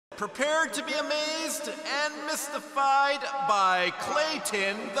prepare to be amazed and mystified by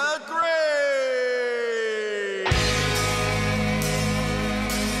Clayton the Great.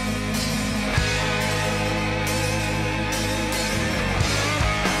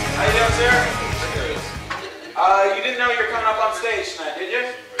 How you doing, sir? You didn't know you were coming up on stage tonight, did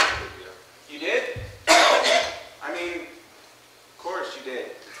you? You did? I mean, of course you did.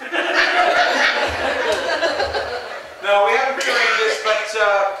 No, we haven't prearranged this,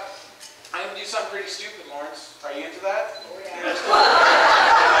 but I'm going to do something pretty stupid, Lawrence. Are you into that? Oh, yeah.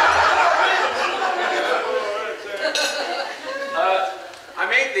 I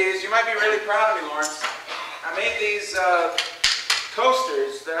made these. You might be really proud of me, Lawrence. I made these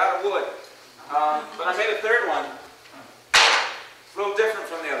coasters. They're out of wood. But I made a third one. It's a little different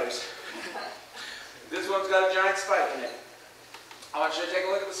from the others. This one's got a giant spike in it. I want you to take a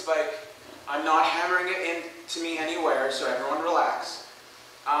look at the spike. I'm not hammering it into me anywhere, so everyone relax.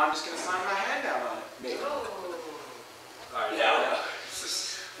 I'm just going to slam my hand down on it, maybe. Yeah.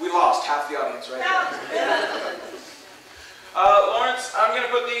 We lost half the audience right there. Lawrence, I'm going to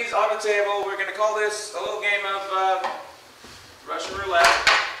put these on the table. We're going to call this a little game of Russian roulette.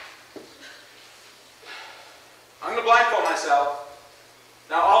 I'm going to blindfold myself.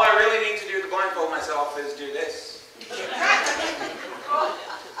 Now, all I really need to do to blindfold myself is do this.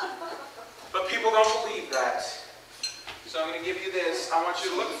 But people don't believe that. So I'm going to give you this. I want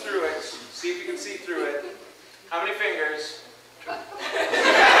you to look through it, see if you can see through it. How many fingers? How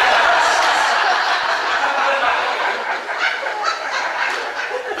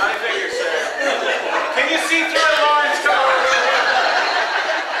many fingers, sir? Can you see through it, Lawrence? Come on.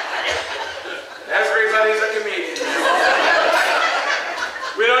 Everybody's a comedian.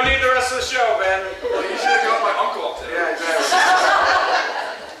 We don't need the rest of the show, Ben. Well, you should have got my uncle today. Yeah, exactly.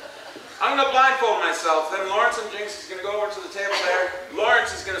 I'm going to blindfold myself. Then Lawrence and Jinx is going to go over to the table there.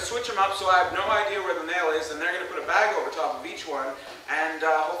 Lawrence is going to switch them up so I have no idea where the nail is, and they're going to put a bag over top of each one, and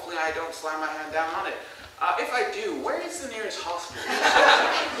hopefully I don't slam my hand down on it. If I do, where is the nearest hospital?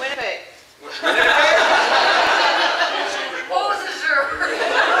 Winnipeg. Winnipeg? What was the sure?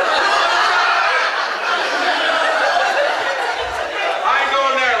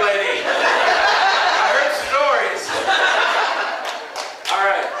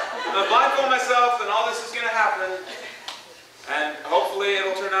 Myself, and all this is going to happen, and hopefully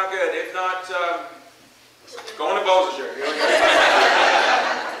it'll turn out good. If not, going to Beausejour. Here we go.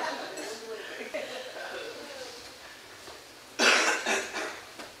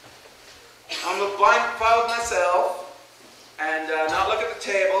 I'm going to blindfold myself and not look at the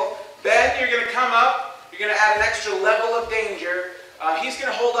table. Ben, you're going to come up. You're going to add an extra level of danger. He's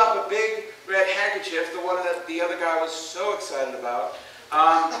going to hold up a big red handkerchief, the one that the other guy was so excited about.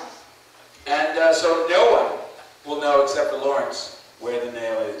 So no one will know except for Lawrence where the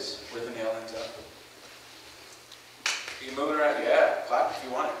nail is, where the nail ends up. You can move it around. Yeah, clap if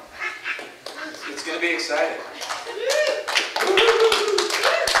you want it. It's going to be exciting.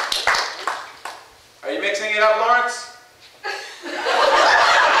 Are you mixing it up, Lawrence?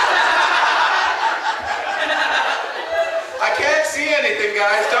 I can't see anything,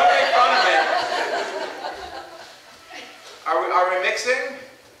 guys. Don't make fun of me. Are we mixing?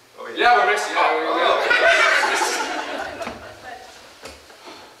 Yeah, we're mixing. Yeah,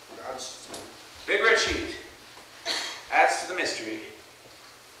 Big red sheet adds to the mystery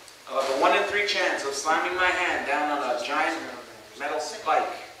of a 1 in 3 chance of slamming my hand down on a giant metal spike.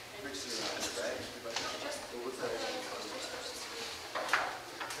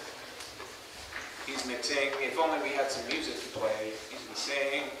 He's mixing. If only we had some music to play. He's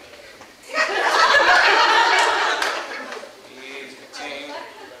mixing. He's mixing.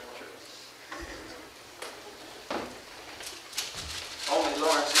 Only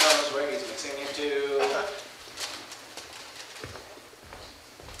Lawrence knows where he's mixing into.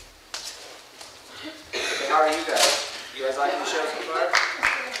 Okay, how are you guys? You guys liking the show so far?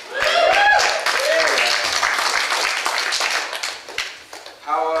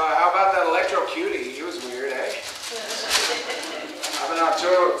 How about that electro cutie? He was weird, eh? I've been on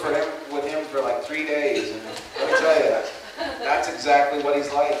tour with him for like 3 days, and let me tell you, that's exactly what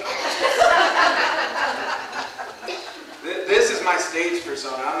he's like. This is my stage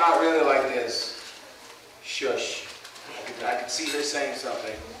persona. I'm not really like this. Shush. I could see her saying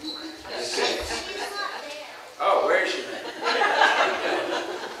something. Just kidding. Oh, where is she then?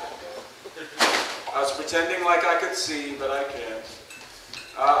 I was pretending like I could see, but I can't.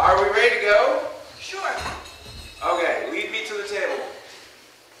 Are we ready to go? Sure. Okay, lead me to the table.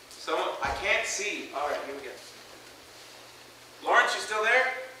 Someone, I can't see. All right, here we go. Lawrence, you still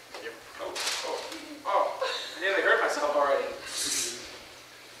there? Yep. Oh, I nearly hurt myself already.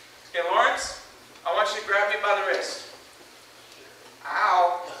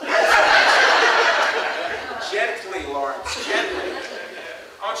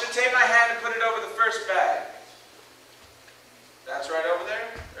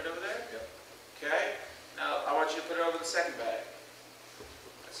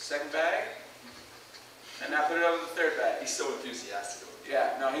 so enthusiastic.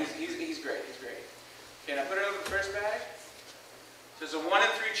 Yeah, no, he's great. He's great. Okay, now put it over the first bag. There's a 1 in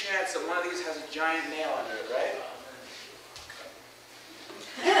 3 chance that one of these has a giant nail under it, right?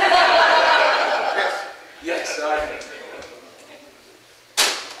 Yes, sorry.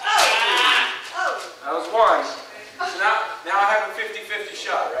 That was 1. So now I have a 50-50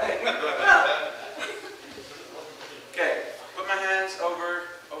 shot, right? Okay, put my hands over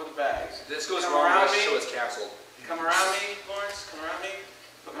the bags. This goes Come wrong, around so me. it's canceled.